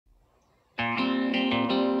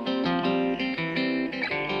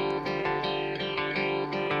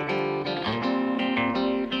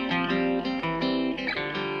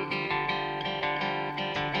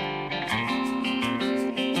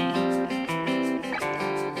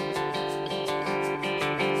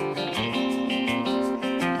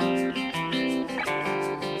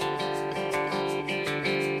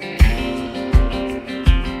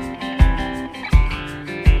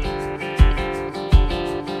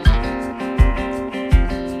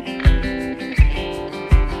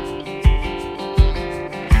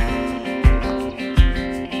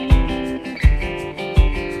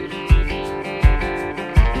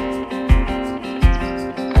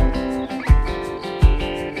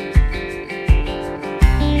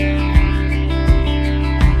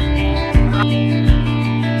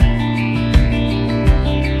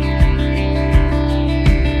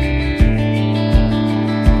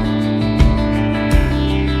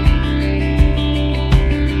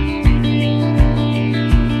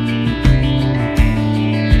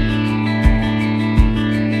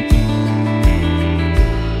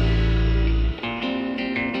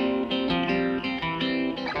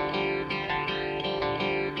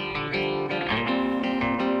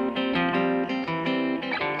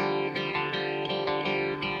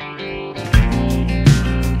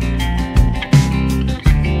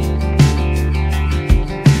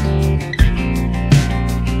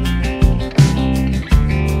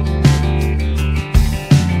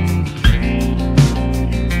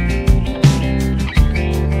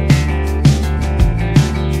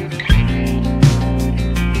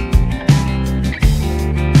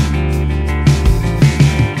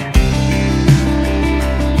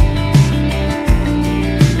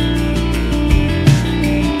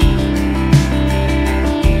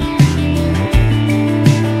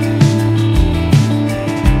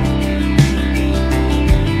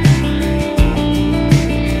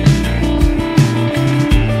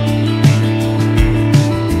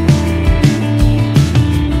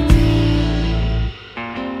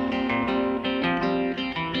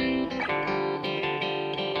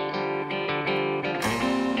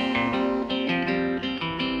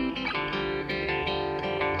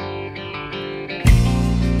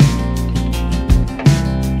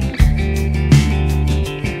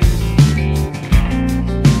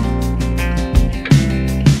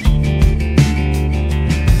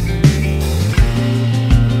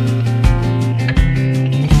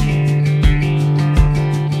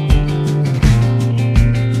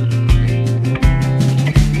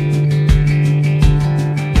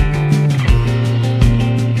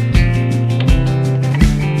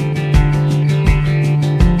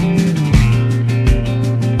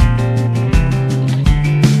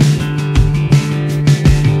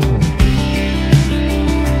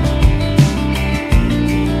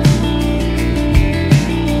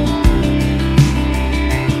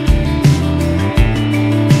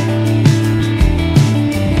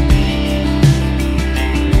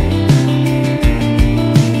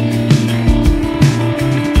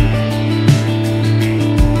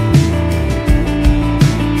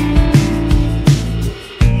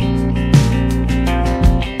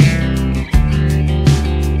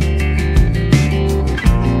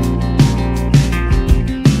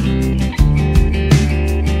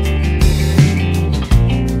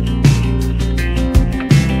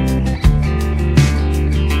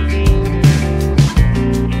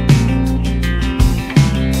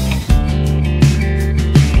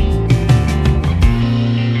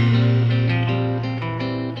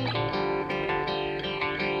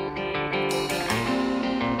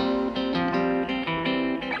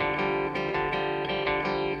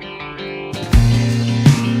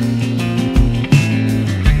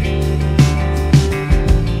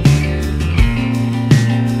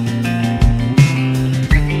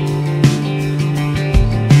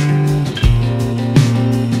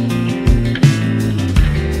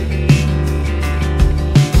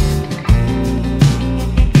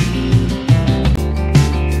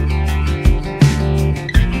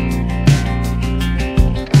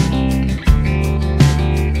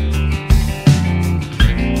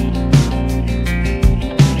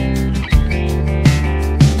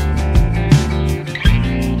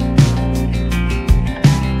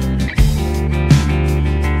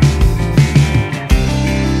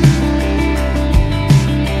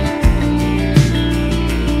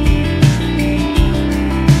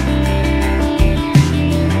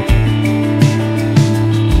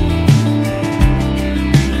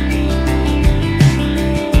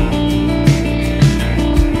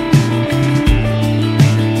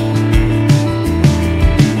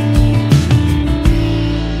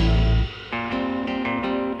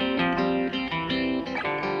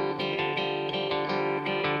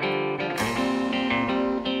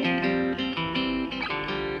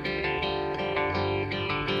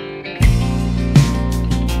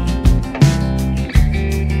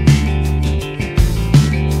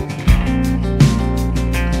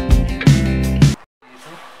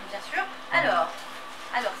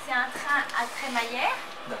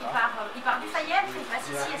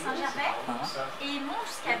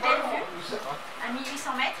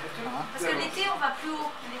1800 mètres. Parce que l'été, on va plus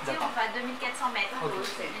haut. L'été, on va à 2400 mètres.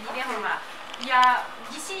 L'hiver, on va.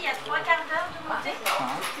 D'ici, il y a 3 quarts d'heure de montée. Quand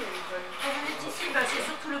vous êtes ici, c'est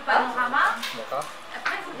surtout le panorama.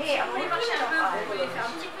 Après, si vous voulez marcher un peu, vous pouvez faire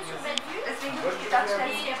un petit peu sur belle vue. Et vous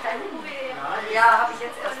pouvez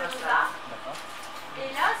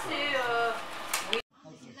et là, c'est... Là,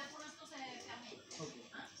 pour l'instant, c'est fermé.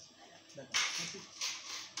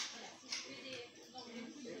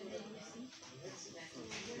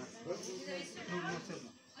 Vous avez ceux-là.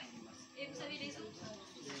 Et vous avez les autres?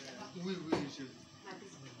 Oui, je...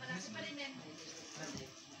 Voilà, c'est pas les mêmes.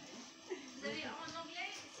 Vous avez en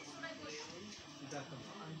anglais, c'est sur la gauche. D'accord.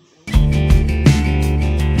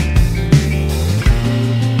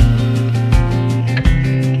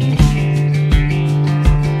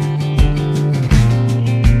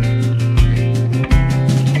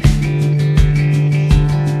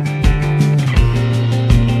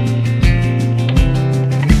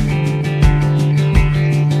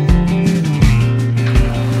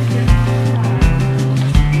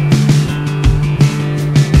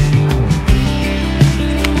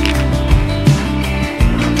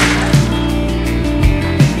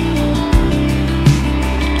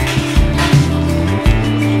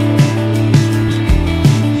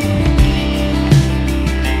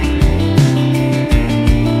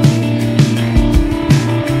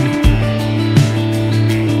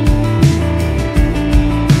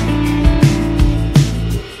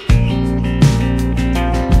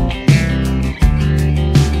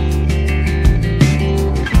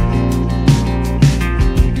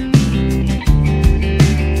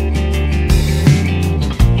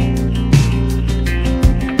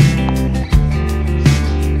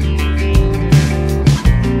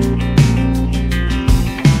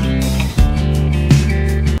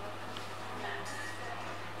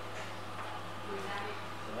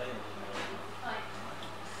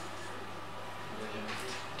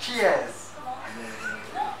 Cheers!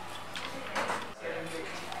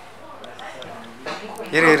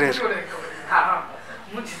 Here.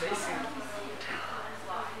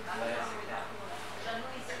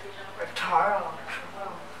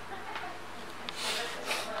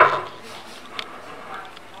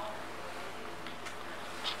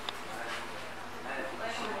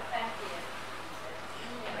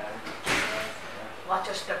 Watch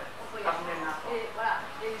your step. Voilà.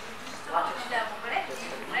 Et justement, quand il est à mon collègue,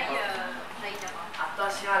 j'aille d'abord.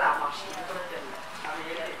 Attention à la marche.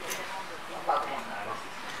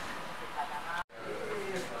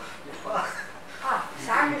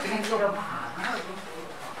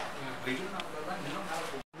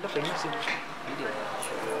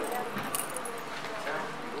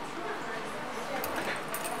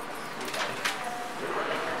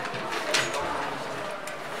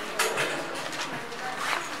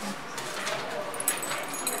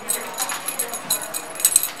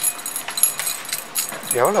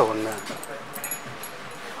 எவ்வளோ ஒன்று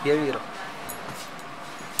 7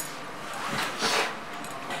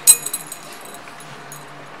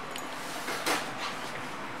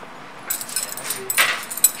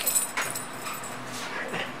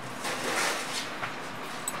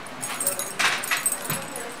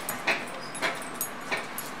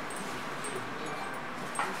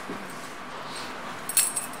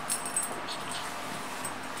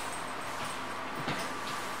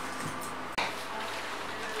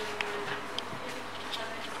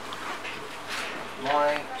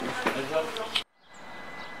 Morning.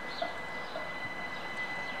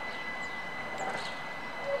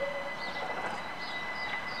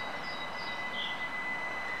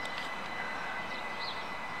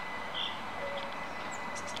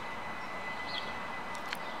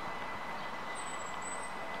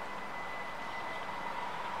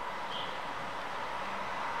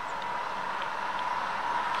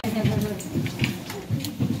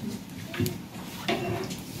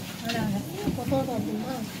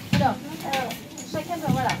 Alors, chacun va,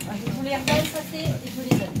 voilà, je vous les regarde passer et je vous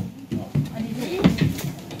les donne. Allez-y.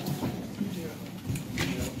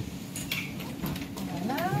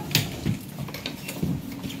 Voilà.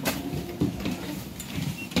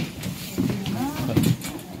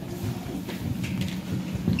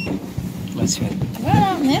 Voilà,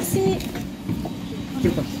 merci.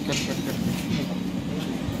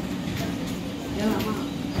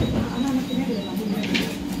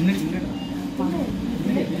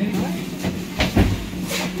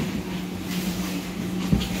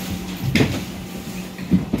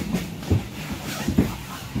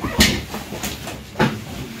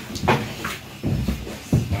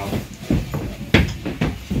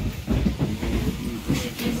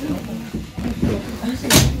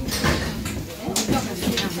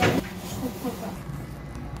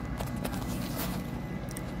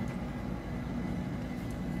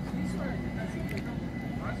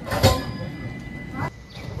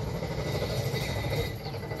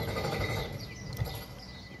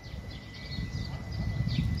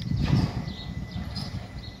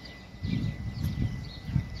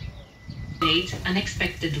 deteriorate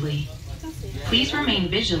unexpectedly. Please remain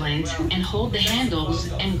vigilant and hold the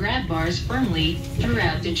handles and grab bars firmly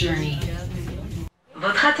throughout the journey.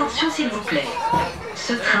 Votre attention s'il vous plaît.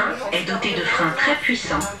 Ce train est doté de freins très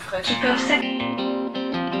puissants qui peuvent s'activer.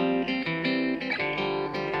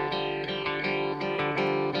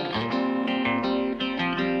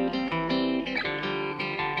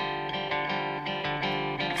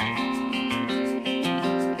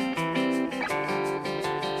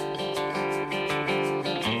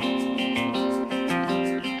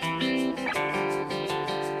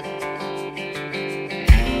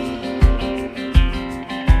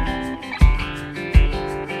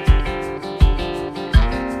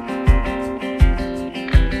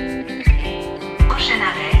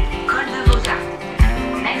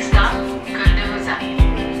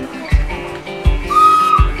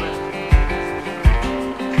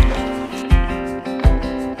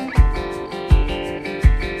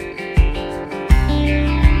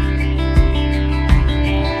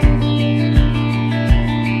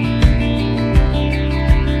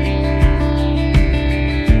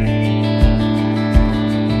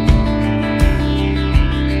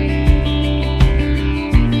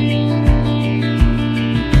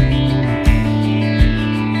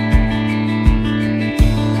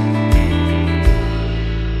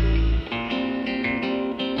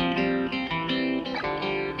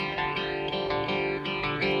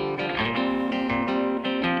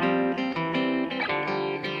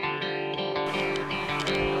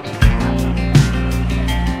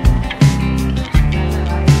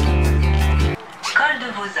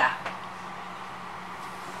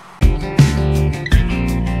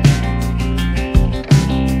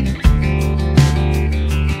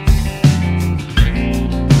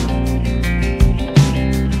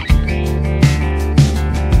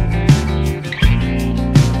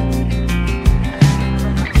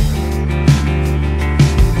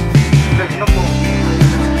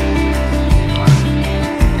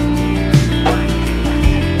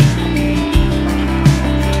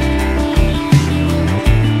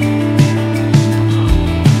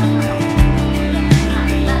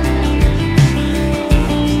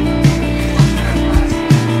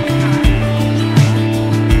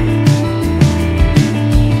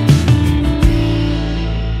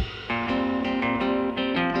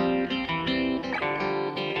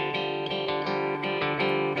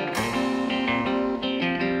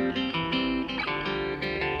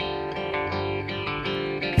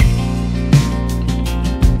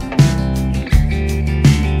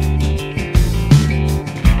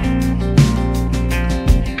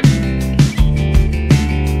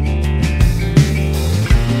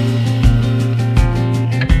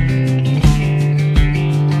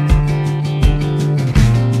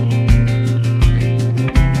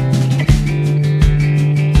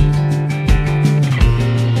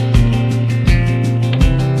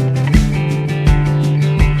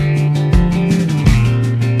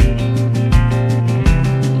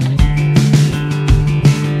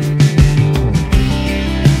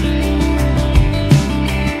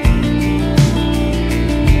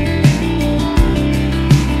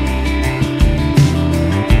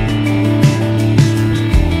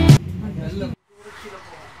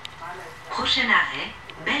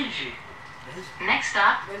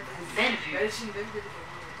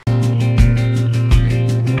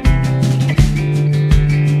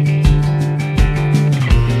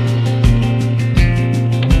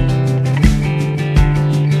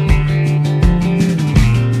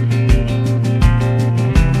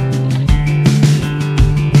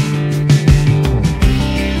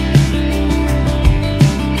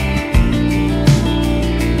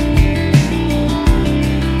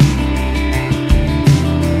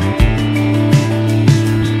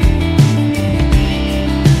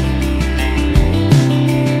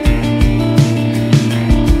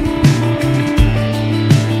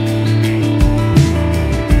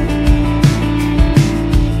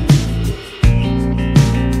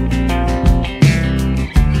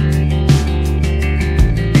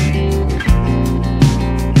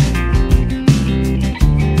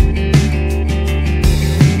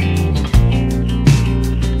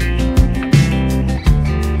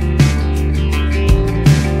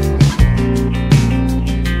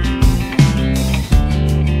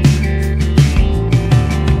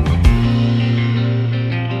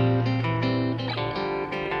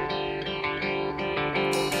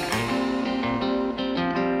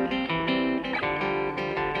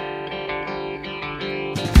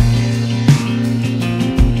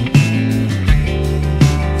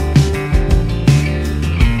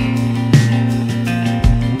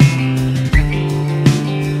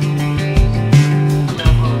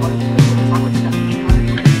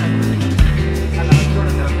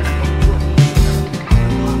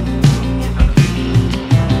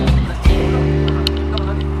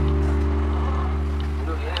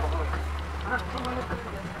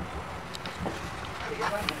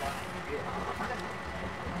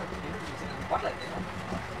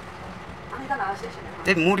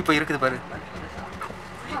 டேய் மூடி போய் இருக்குது பாரு.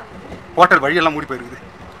 Hotel வழியெல்லாம் மூடி போயிருக்குது.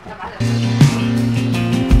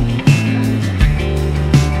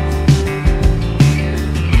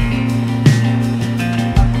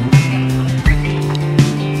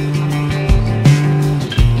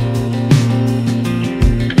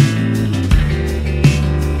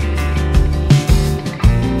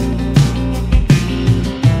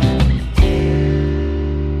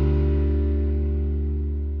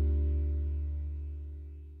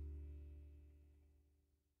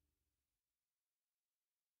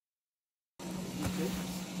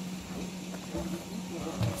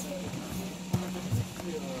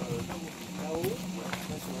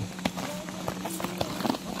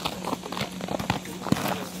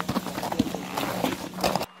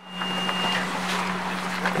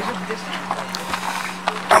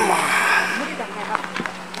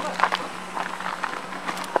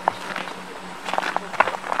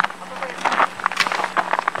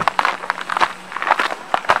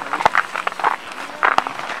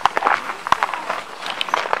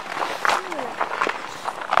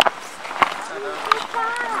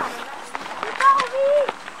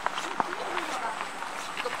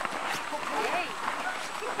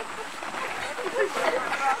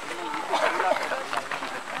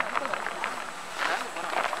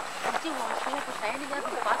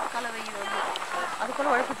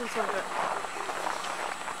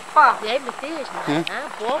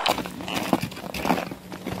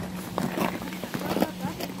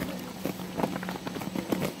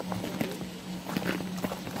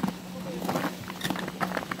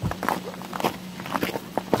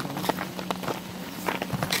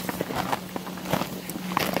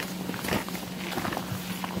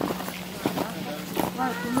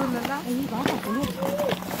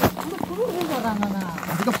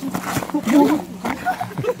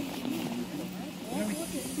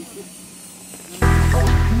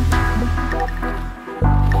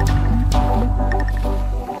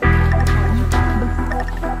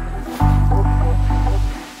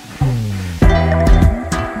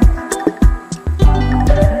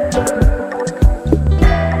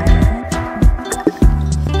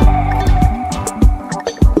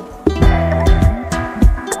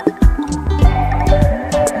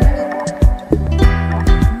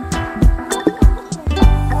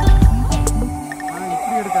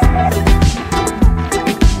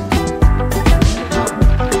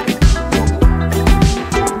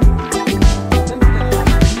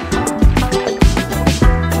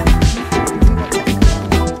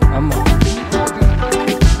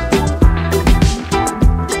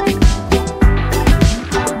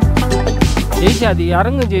 அது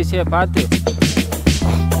இறங்கு ஜெய்சியை பார்த்து.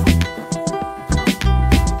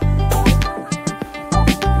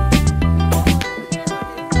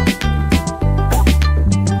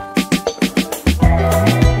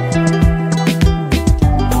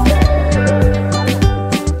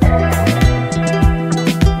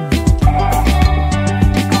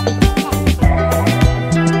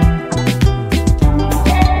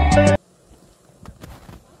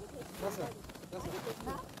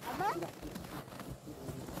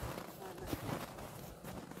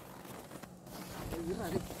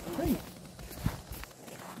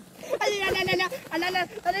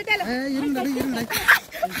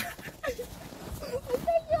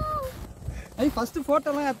 ஃபர்ஸ்ட்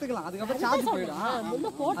போட்டோலாம் எடுத்துக்கலாம், அதுக்கப்புறம் சார்ஜ் போயிடும்.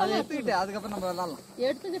 அதை எடுத்துக்கிட்டு அதுக்கப்புறம் நம்ம விளாடலாம்.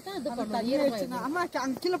 எடுத்துக்கிட்டா இது பண்ணலாம். அம்மா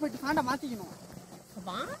அங்க கீழே போயிட்டு ஃபேண்டை மாத்திக்கணும்.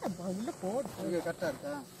 உள்ள போடு. கரெக்டா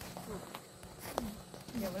இருக்கா?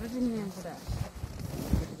 கூட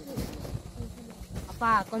அப்பா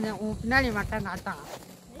கொஞ்சம் பின்னாடி மட்டும் காட்டான்.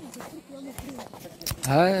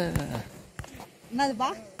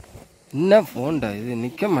 என்னதுப்பா? என்ன போன்டா இது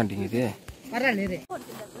நிக்க மாட்டேங்குது. வரல இது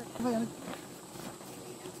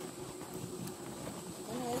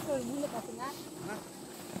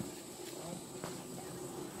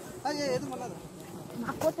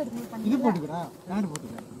போட்டுக்கிறா, யாரு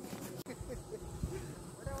போட்டுக்கிறா?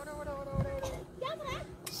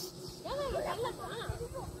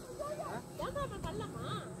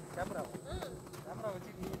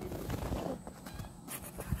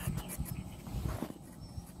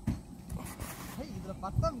 இதுல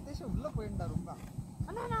 10 நிமிஷம் உள்ள போயிருந்தா ரொம்ப.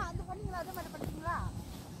 அண்ணா அது பண்ணீங்களா? அதே மாதிரி பண்ணீங்களா?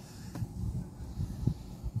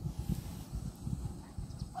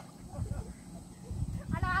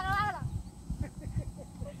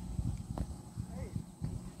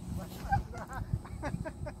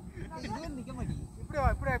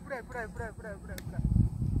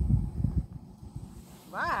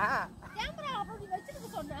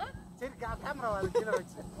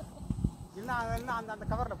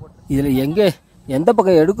 இதுல எங்க எந்த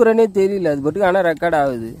பக்கம் எடுக்கிறேனே தெரியல. அது மட்டும் ஆனா ரெக்கார்ட்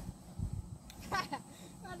ஆகுது.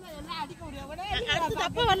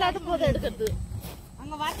 இல்லாத போதை எடுக்கிறது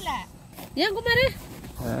அங்க வரல ஏன் குமாரு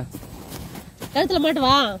கழுத்துல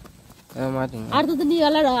மாட்டுவா மாட்டீங்க அடுத்தது நீ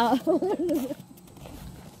விளாடா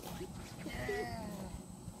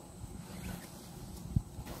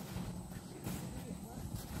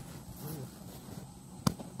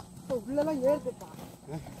உள்ளெல்லாம் ஏறுதுப்பா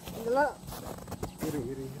இங்கெல்லாம்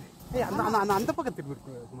அந்த பக்கத்துக்கு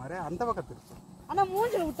இருக்கு குமாரே அந்த பக்கத்து இருக்கு ஆனா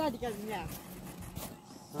மூஞ்சில விட்டா அடிக்காதீங்க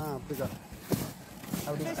அப்படிதான்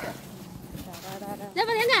அப்படி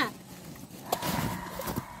எங்க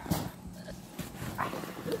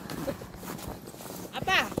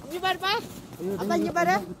அப்பா இங்க பாருப்பா அப்பா இங்க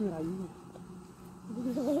பாரு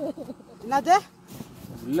என்னது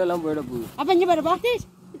உள்ளெல்லாம் போயிட போகுது அப்பா இங்க பாருப்பா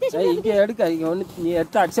இங்கே எடுக்க இங்கே ஒன்று நீ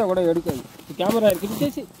எடுத்து அடிச்சா கூட எடுக்காது கேமரா இருக்கு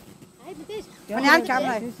விட்டேச்சு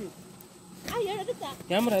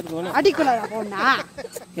கேமரா இருக்கு வேணா அடிக்கூடாதா போனா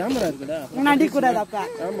கேமரா இருக்குடா அடிக்கூடாது அப்ப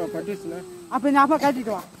ஆமா பட்டுச்சுன்னா அப்ப நான் அப்பா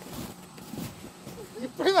காட்டிட்டு வா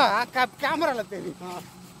இப்படி வா கேமரால தெரியும்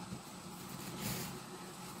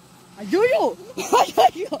ஐயோ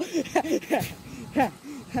ஐயோ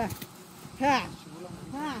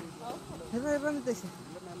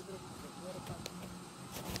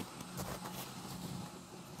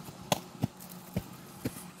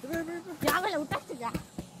யாவல விட்டாச்சுங்க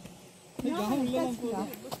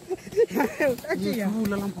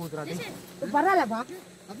உள்ளெல்லாம் போகுதுடா பரவாயில்லப்பா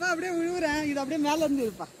அப்பா அப்படியே விழுவுறேன் இது அப்படியே மேல இருந்து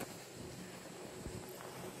இருப்பா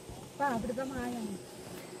அப்படிதான் ஆயாங்க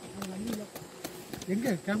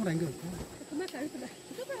எங்க கேமரா எங்க இருக்கு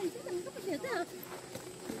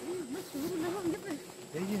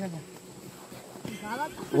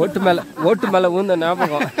ஓட்டு மேல ஊந்த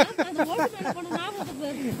ஞாபகம்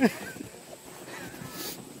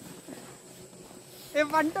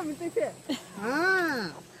பண்ணிட்டோம் மித்தேச்சு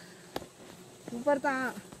சூப்பர் தான்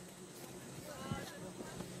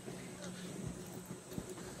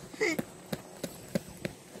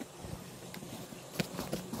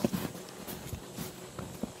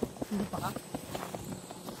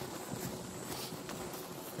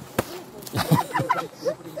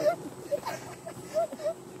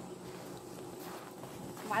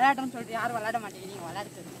விளையாட்டோம்னு சொல்லிட்டு யாரும் விளையாட மாட்டேங்கிறீங்க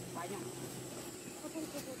விளையாடுறது பயம்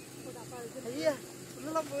ஐயா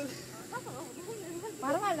உள்ளெல்லாம் போகுது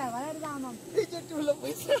பரவாயில்ல விளையாடுதான் ஆமாம் செட்டு உள்ள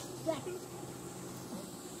போயிடுச்சு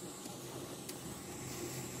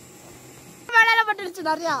வேலையில பட்டுடுச்சு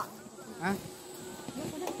நிறையா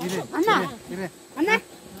அண்ணா அண்ணா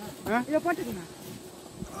இதை போட்டுக்கண்ணா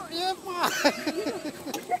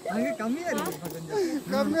அங்க கம்மியா இருக்கு கொஞ்சம்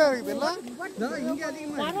கம்மியா இருக்குதுல்ல இங்க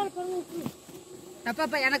அதிகமா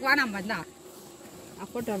அப்பா எனக்கு வேணாம் வந்தா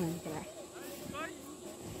நான் போட்டு நினைக்கிறேன்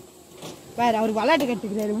பாரு அவர் விளையாட்டு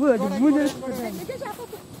கட்டுக்கிறாரு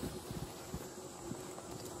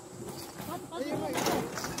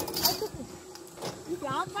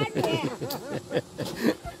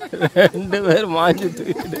ரெண்டு பேர் மாஞ்சி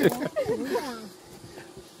தூக்கிட்டு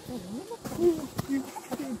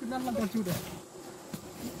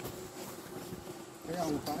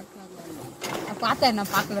பார்த்தேன்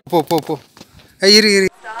நான் பார்க்கல போ போ போ இரு இரு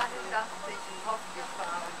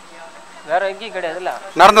வேற எங்கேயும் கிடையாதுல்ல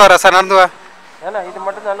நடந்து வர சார் நடந்து வா ஏன்னா இது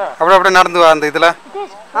மட்டும் தானா அப்படியே அப்படியே நடந்து வா அந்த இதுல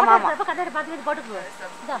ஆமா ஆமா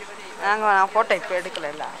நான் போட்டோ இப்போ எடுக்கல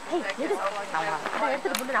இல்ல ஆமா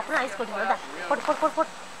எடுத்துட்டு போட்டு அப்புறம் ஐஸ் போட்டு போட்டு போட்டு போட்டு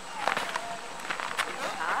போட்டு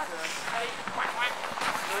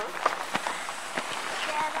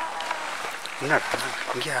என்னடா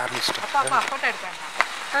இங்கே ஆரம்பிச்சிட்டோம் அப்பா அப்பா போட்டோ எடுப்பேன்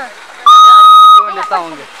ஆரம்பிச்சு வேண்டியதான்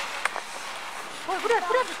அவங்க புரிய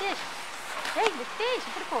புரிய விட்டேஷ் ஏய் விட்டேஷ்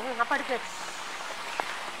இப்படி போ அப்பா எடுக்க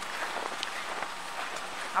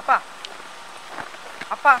அப்பா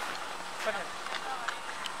அப்பா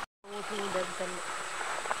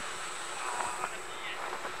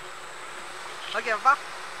ஓகேவா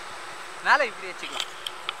மேலே இப்படி வச்சுக்கலாம்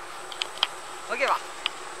ஓகேவா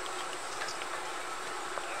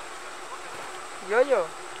யோயோ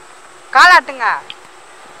காலாட்டுங்க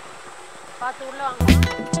பார்த்து உள்ள வாங்க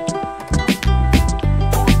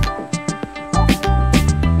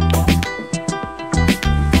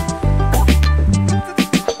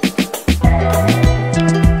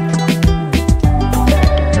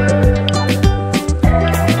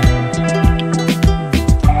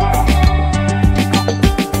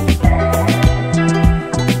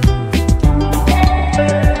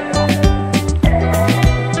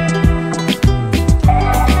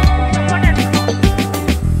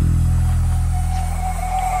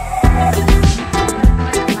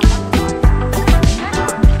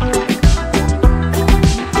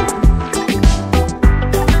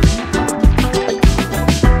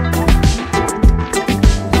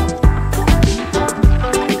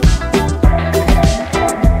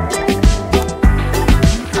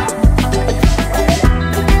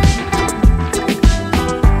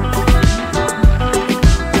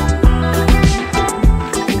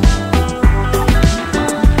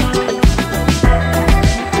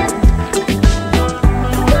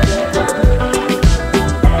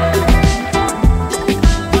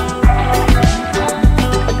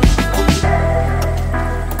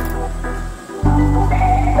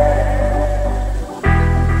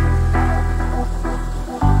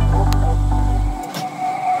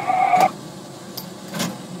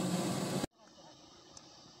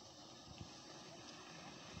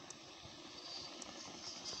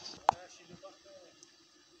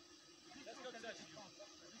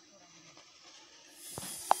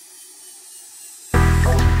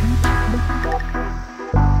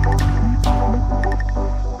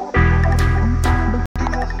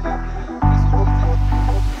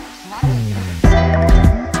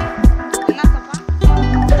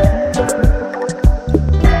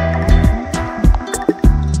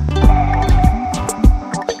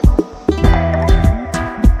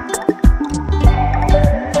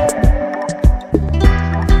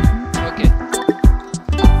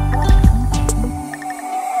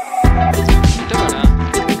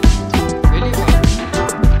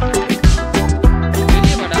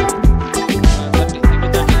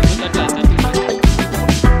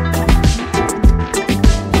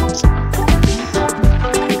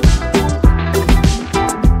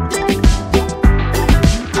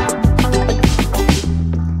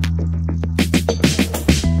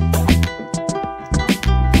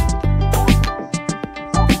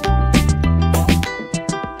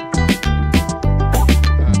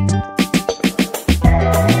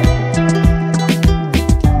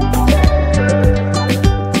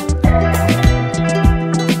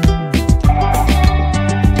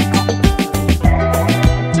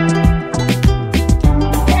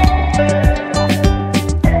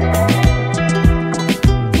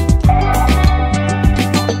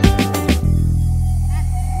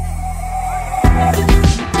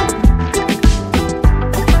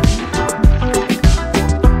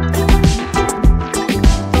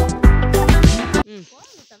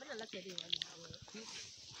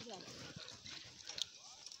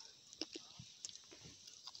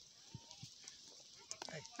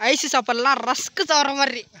ஐஸ் சாப்பிடலாம் ரஸ்க்கு சாப்பிட்ற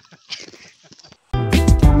மாதிரி.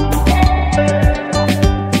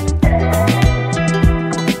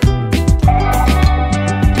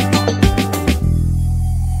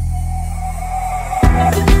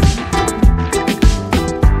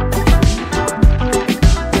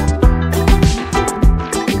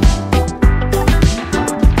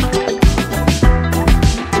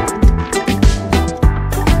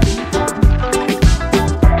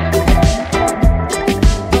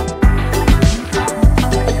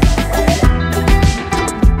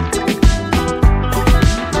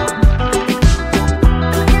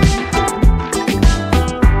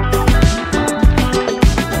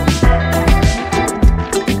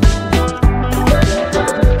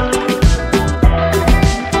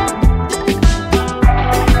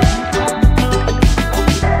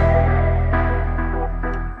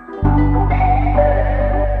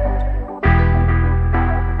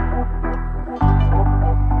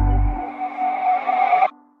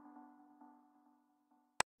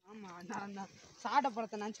 சாட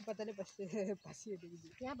படத்தை நினச்சி பார்த்தாலே பசி எடுக்குது.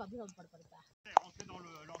 ஏன் பப்பி ரோட் படம் படுத்தா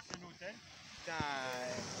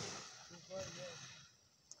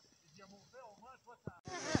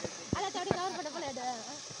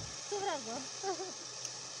சூப்பரா இருக்கும்.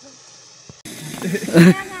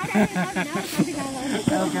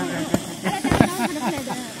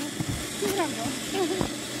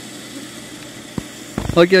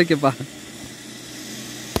 ஓகே ஓகேப்பா.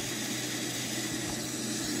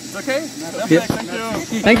 Okay? Yeah.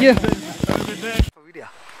 Thank you. வீடியா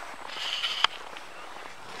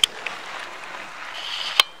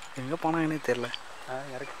எங்கே போனாங்கன்னே தெரில.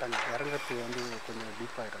 இறக்கிட்டாங்க. இறங்கிறதுக்கு வந்து கொஞ்சம்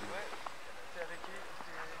டீப்பாகிட்டாங்க.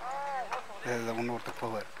 ஒன்று ஒருத்தர்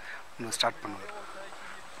போவார், ஒன்று ஸ்டார்ட் பண்ணுவார்.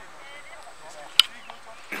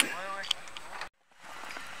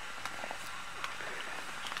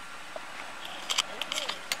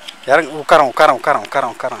 இறங்க உட்காரம் உட்காரம் உட்காரம்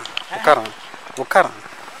உட்காரம் உட்காரம் உட்காரம் உட்காரம்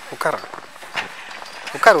உட்காரம்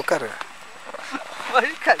உட்காரு உட்காரு.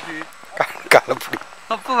 காலை பிடி.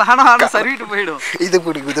 அப்போ வேணாம் வேணாம் சர்விட்டு போயிடும். இது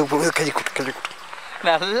பிடி இது போய் கை கொடு கை கொடு.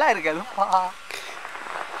 நல்லா இருக்காதுப்பா.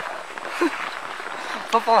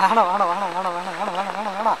 அப்பப்பா வேணாம் வேணாம் வேணாம் வேணாம் வேணாம் வேணாம் வேணாம்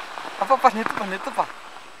வேணாம் வேணாம். அப்பப்பா நிறுத்துப்பா நிறுத்துப்பா.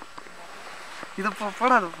 இதை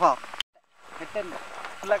போடாதுப்பா. நெட்டேன்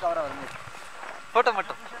ஃபுல்லாக கவராக வருது. ஃபோட்டோ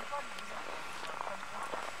மட்டும்.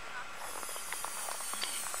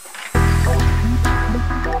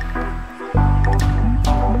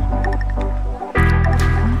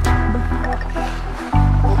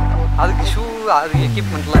 அதுக்கு ஷூ அது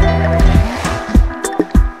எக்யூப்மெண்ட்லாம்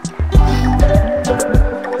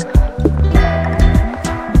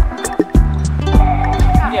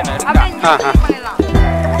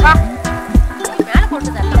மேலே போட்டு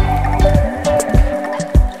தரலாம்.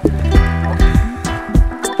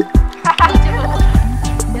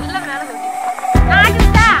 எல்லாம் மேலே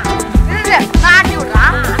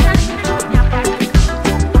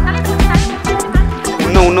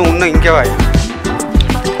இன்னும் இங்கே வா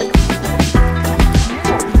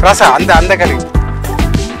ராசா. அந்த கறி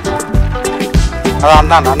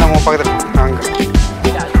அதான் அந்த பக்கத்தில் அங்கே.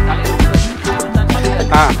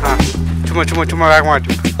 சும்மா வேகமாக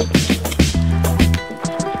வச்சு.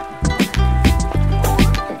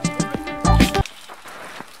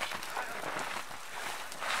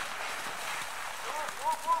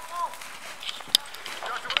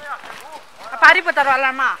 பறிப்பு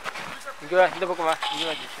தரலாமா? இங்கே வா, இந்த பக்கம் வா. இங்கே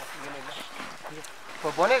வா. இப்போ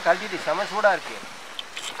போனே கழட்டிட்டு செம சூடாக இருக்கு.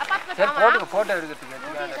 சரி போட்டுக்க, ஃபோட்டோ எடுக்கிறதுக்கு.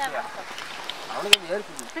 அவனுக்கு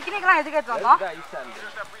ஏற்குது. பிக்னிக்லாம் எதுக்கு எடுத்துருந்தோம்?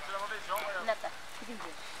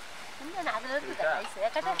 அதில் இருக்குது ஐஸ்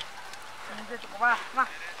கேட்ட வா வா.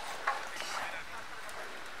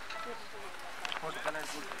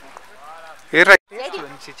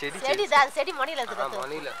 செடி மணியில் இருக்குது.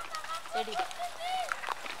 மணியில் செடி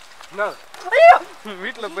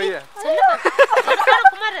வீட்டில் போய்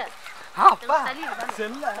குமார்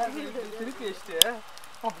திருப்பி வச்சுட்டு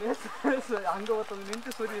அப்படியே அங்கே ஒருத்தவங்க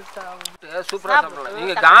நின்று சொல்லி சூப்பராக சாப்பிடலாம்.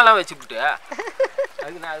 நீங்கள் காலாம் வச்சுக்கிட்டு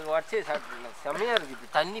அதுக்கு நான் அது உடச்சே சாப்பிட்டுருக்கேன். செம்மையாக இருக்குது.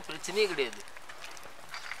 தண்ணி பிரச்சனையே கிடையாது.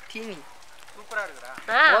 தீனி சூப்பராக இருக்குடா.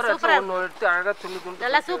 ஒன்று எடுத்து அழகாக துணி துணி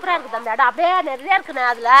நல்லா சூப்பராக இருக்குது. அந்த இடம் அப்படியே நிறைய இருக்குண்ணே.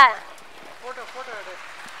 அதில் ஃபோட்டோ எடு.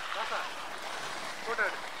 ஃபோட்டோ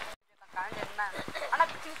எடு. ஆனால்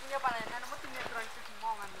திங்க பண்ண என்னென்னமோ திங்க எடுத்துட்டு சும்மா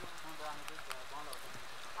வாங்க.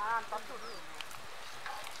 தத்து விடு.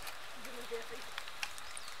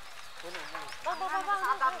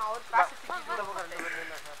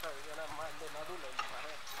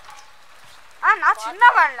 நான் சின்ன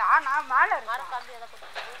வேலை நான் மேலே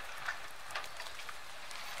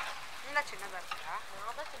நீனா சின்னதா இருக்கா?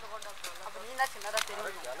 நான் தான் சின்ன கொண்டா போறேன். அப்ப நீனா சின்னதா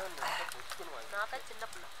தெரியும். நான் தான் சின்ன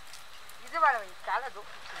பிள்ளை. இது வர வை காலது.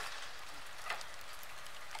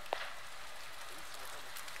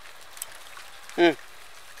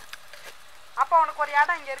 அப்பா உனக்கு ஒரு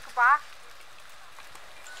இடம் இங்க இருக்குப்பா.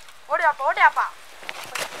 ஓடியாப்பா ஓடியாப்பா.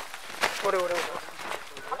 ஓடு ஓடு ஓடு.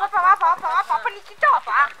 அப்பா வாப்பா வாப்பா வாப்பா அப்பா நீ கிட்ட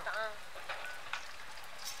வாப்பா.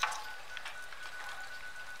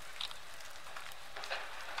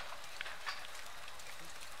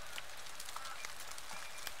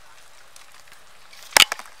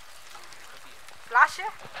 ஃப்ளாஷ்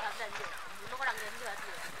இன்னும் கூட அங்க இருந்து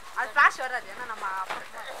வரல. அது ஃப்ளாஷ் வராது ஏன்னா நம்ம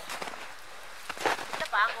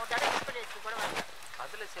இல்லப்பா அங்க ஒரு தடவை யூஸ் பண்ணி வச்சு கூட வரல.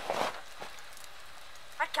 அதுல சரி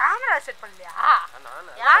கேமரா செட் பண்ணலையா?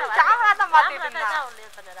 நானு நான் கேமரா தான் மாத்திட்டு இருந்தேன். அவளே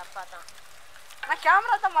சொன்னாரு அப்பா தான். நான்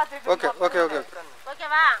கேமரா தான் மாத்திட்டு ஓகே ஓகே ஓகே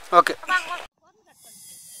ஓகேவா? ஓகே.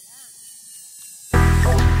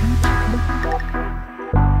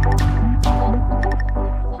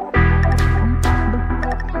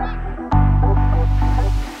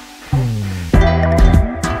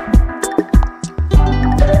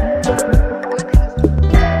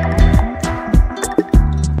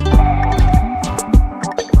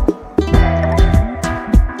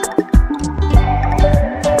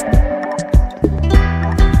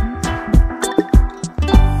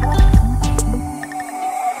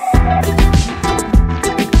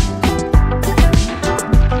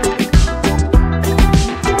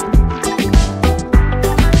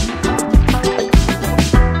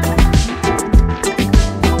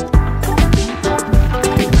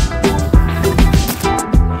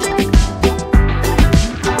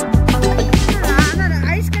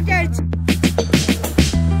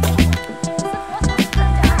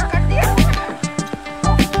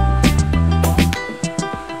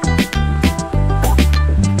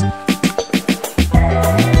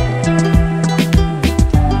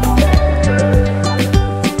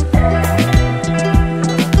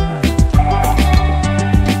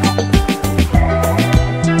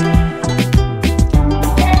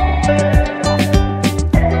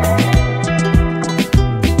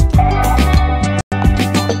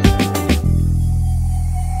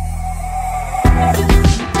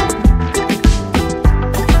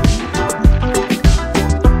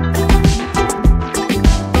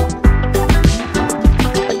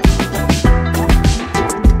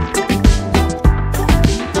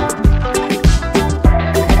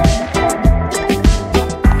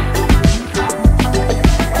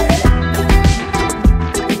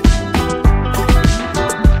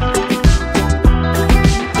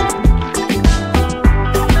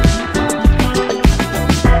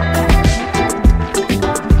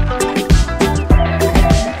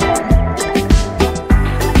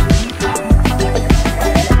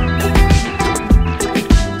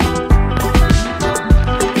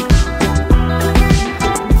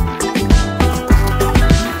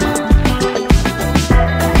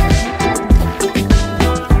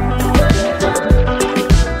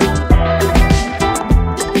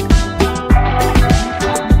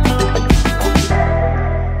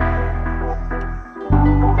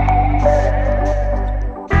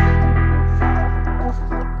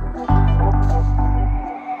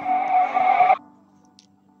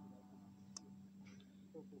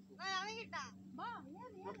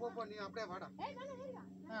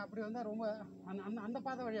 அப்படி வந்தா ரொம்ப அந்த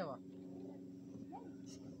பாதை வழியாவா?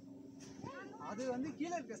 அது வந்து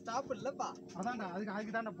கீழே இருக்க ஸ்டாப் இல்லப்பா. அதான்டா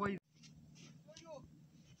அதுக்கு தான்டா போய்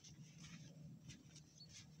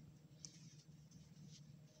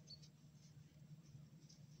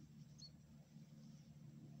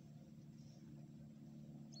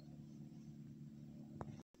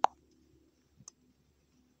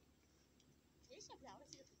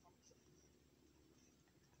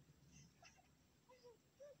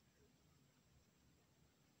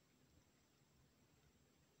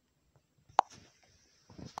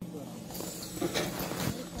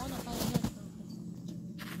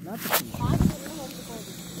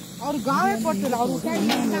அவரு காவே போட்டல அவரு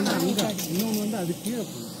இன்னொன்று வந்து அது கீழே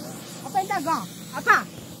போகுது. அப்ப இந்த கா அப்பா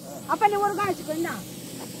அப்ப நீ ஒரு கா வச்சுக்கோ என்ன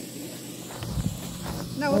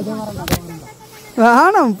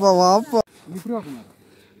வேணாம்ப்பா வாப்பா. இப்படி வாக்கணும்.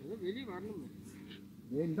 வெளியே வரணும்.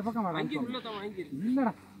 இந்த பக்கம் வர. அங்கே உள்ள தான் வாங்கி.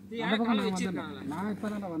 இல்லடா. அந்த பக்கம் நான் வந்தேன். நான் இப்போ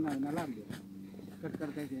தான் வந்தேன். அது நல்லா இருக்கு.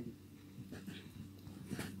 கட் கேட்கு.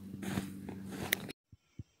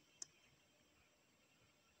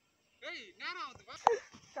 ஏய் நேரா வந்து வா.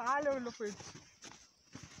 கால உள்ள போயிடுச்சு.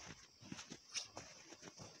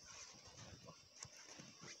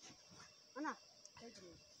 அண்ணா ஏய்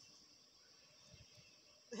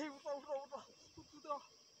உட்ரா.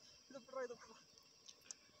 இது புடுறா.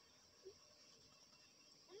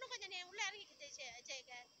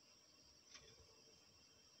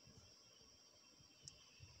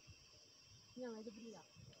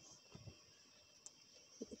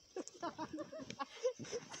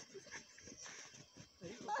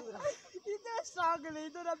 இதே ஸ்ட்ராங்ல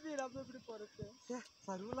இது நம்ம எப்படி போறது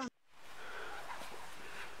சர்வலா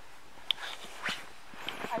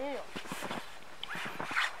ஐயோ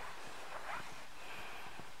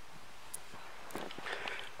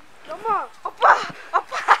அம்மா அப்பா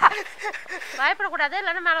அப்பா பயப்பட கூடாது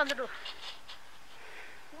இல்லனா மேல வந்துடு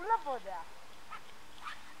உள்ள போதா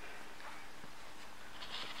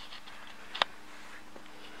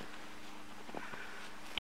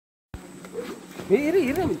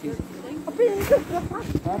இரு மித்தி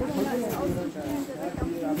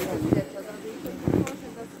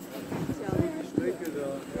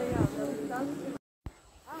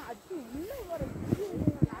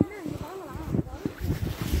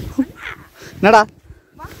என்னடா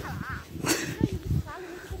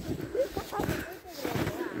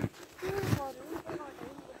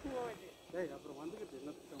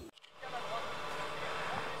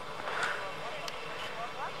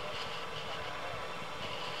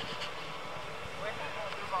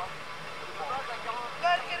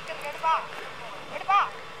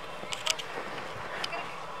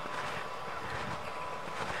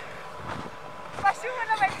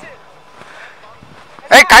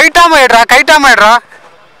ஏய் கைட்டாம ஆயிடுறா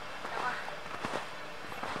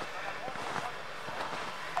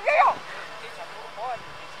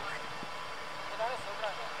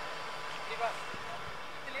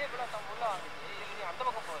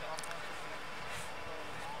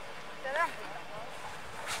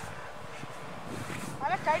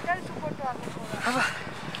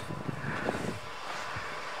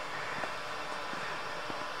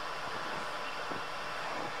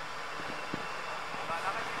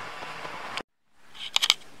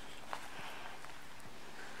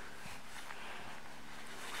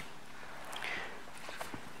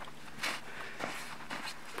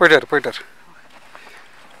போயிட்டார்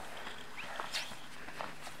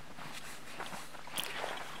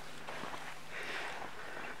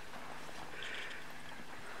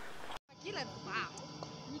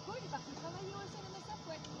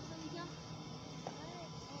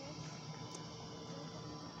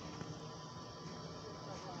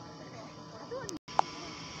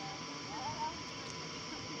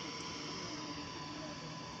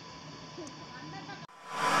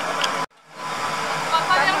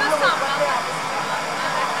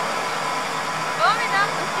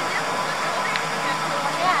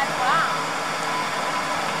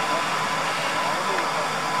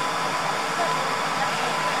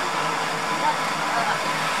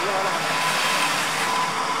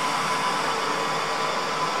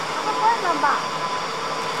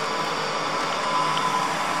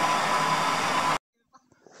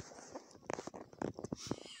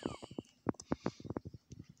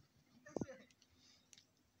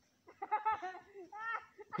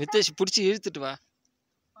மித்தேஷ் பிடிச்சி இழுத்துட்டு வா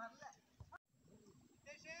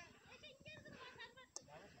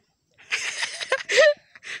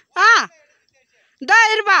டா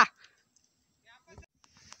இருப்பா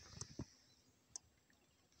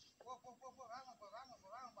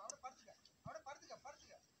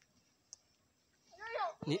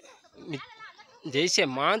ஜெய்சே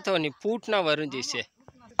மாந்தவ நீ பூட்டினா வரும் ஜெய்சே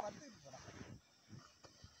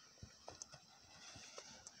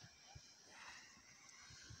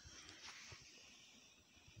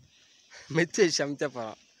மித்தேஷ் சமைத்த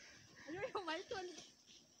போகிறான்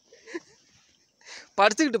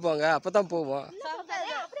படுத்துக்கிட்டு போங்க அப்பதான் போவோம்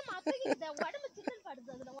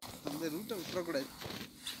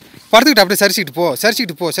படுத்துக்கிட்டு அப்படியே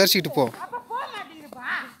சரிச்சிக்கிட்டு போ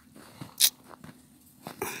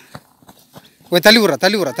போய் தள்ளி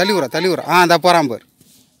விட்றா அந்த போகிறான் பார்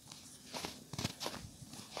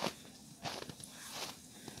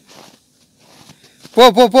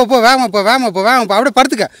போ வேகமா போ அப்படியே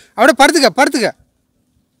படுத்துக்க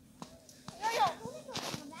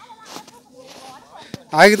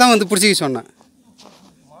அதுக்கு தான் வந்து பிடிச்சிக்க சொன்னேன்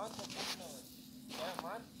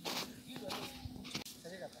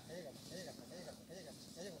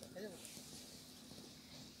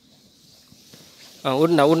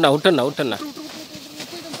விட்டுண்ணா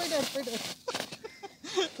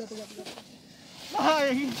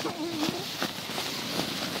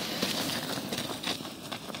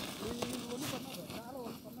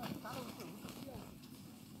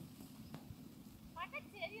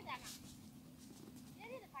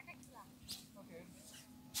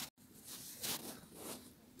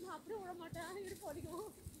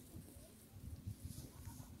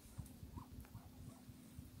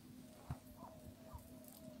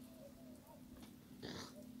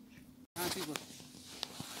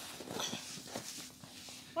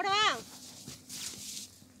போடவா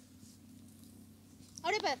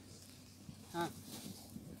அப்படியே பாரு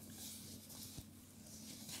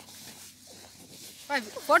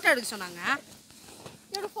ஃபோட்டோ எடுக்க சொன்னாங்க.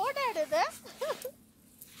 என்னோட ஃபோட்டோ எடுது.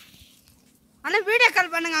 அண்ணா வீடியோ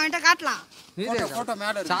கால் பண்ணுங்க, அவன்கிட்ட காட்டலாம். ஃபோட்டோ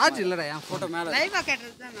மேலே சார்ஜ் இல்லைடா, என் ஃபோட்டோ மேலே லைவாக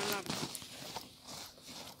கேட்டது தான் நல்லா இருக்கும்.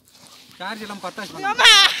 சார்ஜ் எல்லாம் பத்தாச்சு.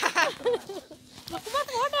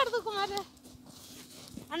 ஃபோட்டோ எடுத்துக்குமாரு.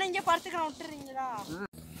 அண்ணா இங்கே படுத்துக்கிறேன், விட்டுறீங்களா?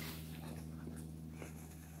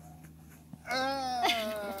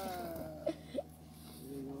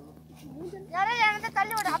 யாரோ எனக்கு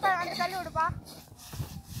தள்ளி விடு. அப்பா அந்த தள்ளி விடுப்பா.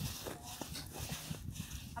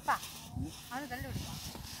 அப்பா அது தள்ளி விடுப்பா.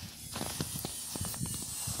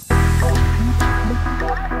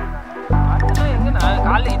 எங்க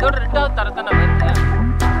காலைல இதோட 2வது தரத்தானே வருது.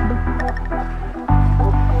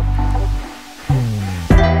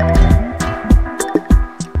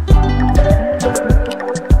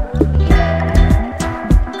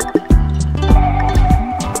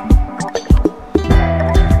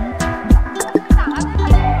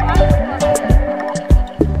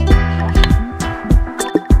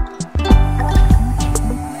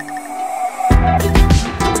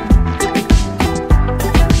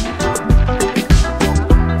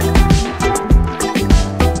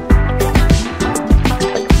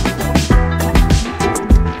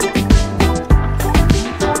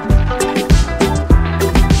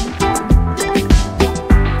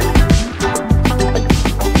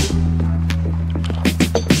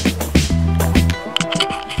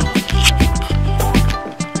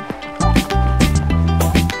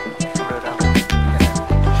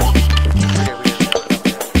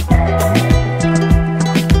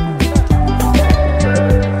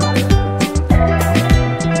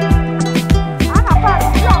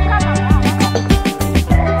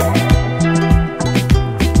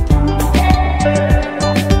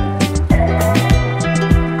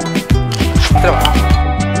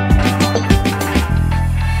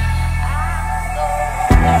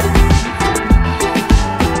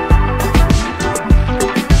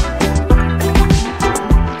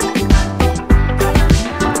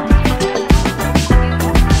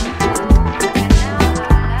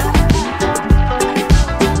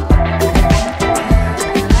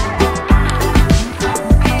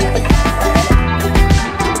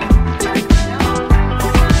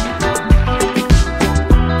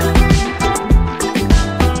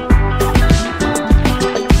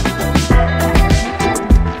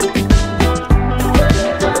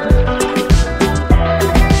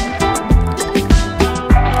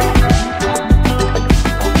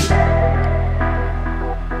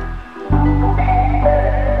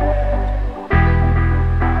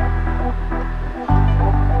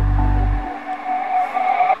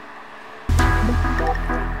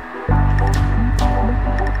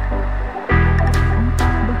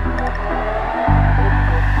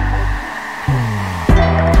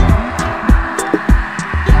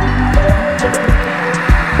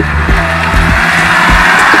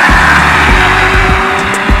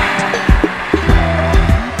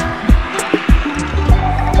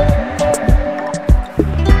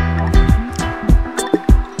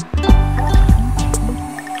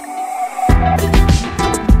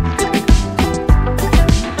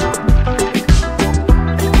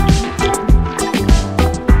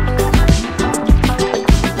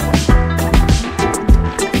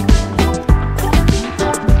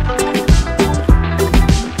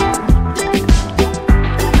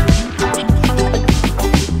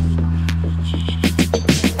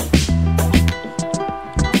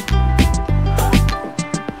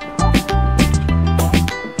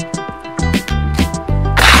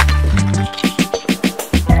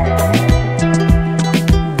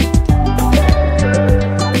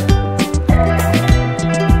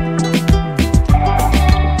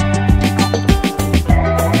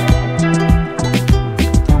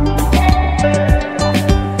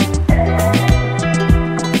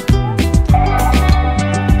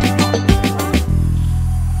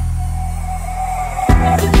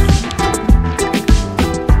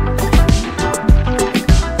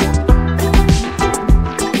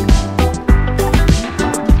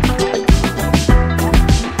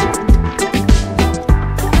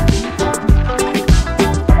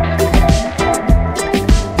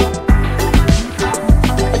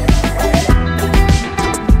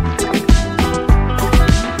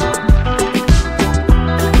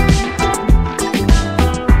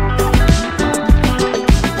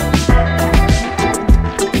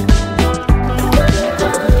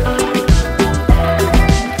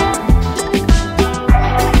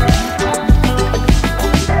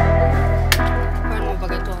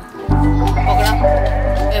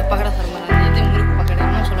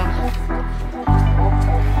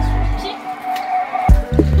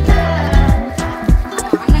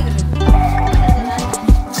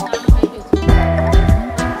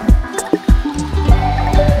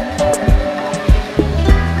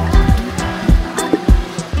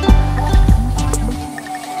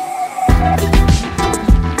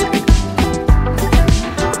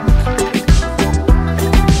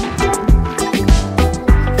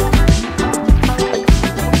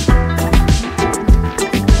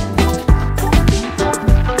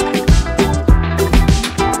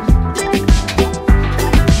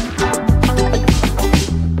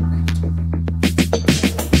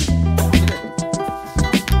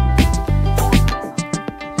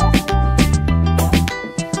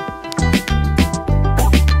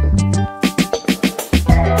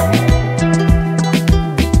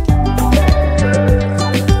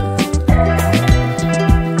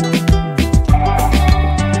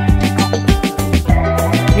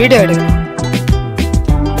 வீடியோ எடுக்கிறேன்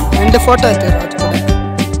 2 ஃபோட்டோ எடுத்துக்கிறேன் அது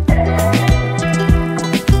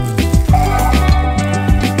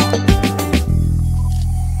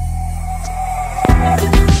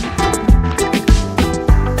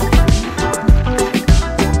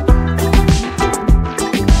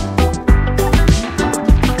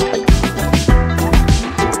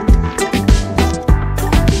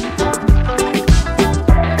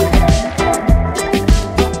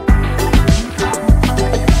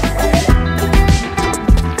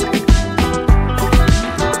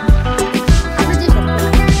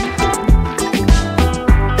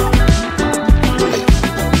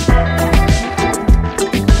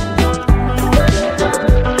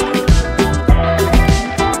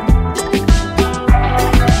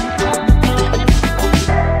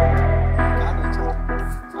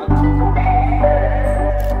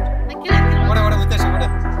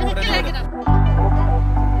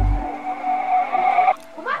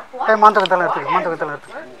கூட மாந்தகத்தெல்லாம்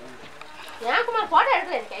எடுத்துக்க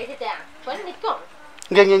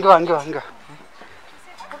இங்கே வா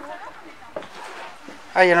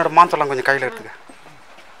என்னோட மாந்தெல்லாம் கொஞ்சம் கையில் எடுத்துக்க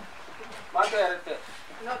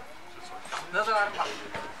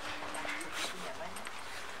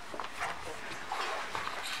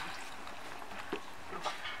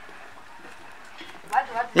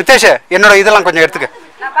மித்தேஷ் என்னோட இதெல்லாம் கொஞ்சம் எடுத்துக்க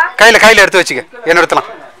கையில் எடுத்து வச்சுக்க என்னோட இதெல்லாம்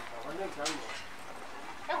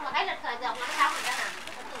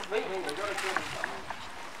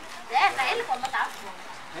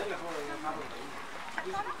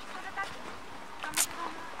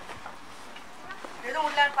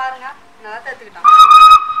பாருங்க நல்லா எடுத்துக்கிட்டான்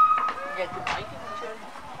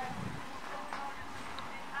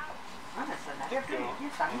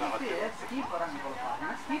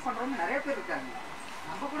நிறைய பேர் இருக்காங்க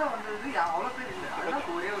நம்ம கூட வந்தது அவ்வளோ பேர் இல்லை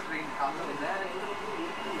அதெல்லாம் ஒரே ஒரு ட்ரெயின்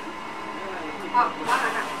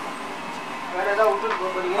வேற ஏதாவது விட்டு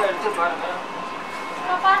போறீங்க எடுத்து பாருங்க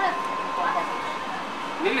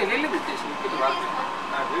நில்லு விட்டு வாங்க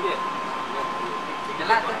நான் வீடியோ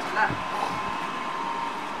எல்லாம்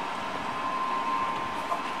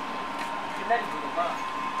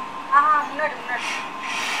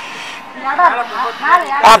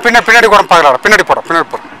பின்னாடி கூட பார்க்கலாம் பின்னாடி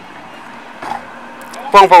போகிறோம்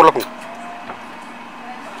போங்க உள்ள போங்க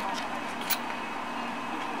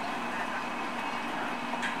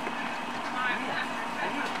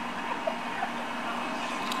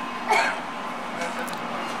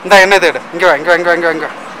இந்த என்ன இது இங்கே வா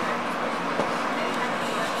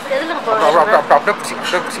அப்படியே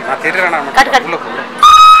பிடிச்சி நான் தெரியல உள்ள போகிறேன்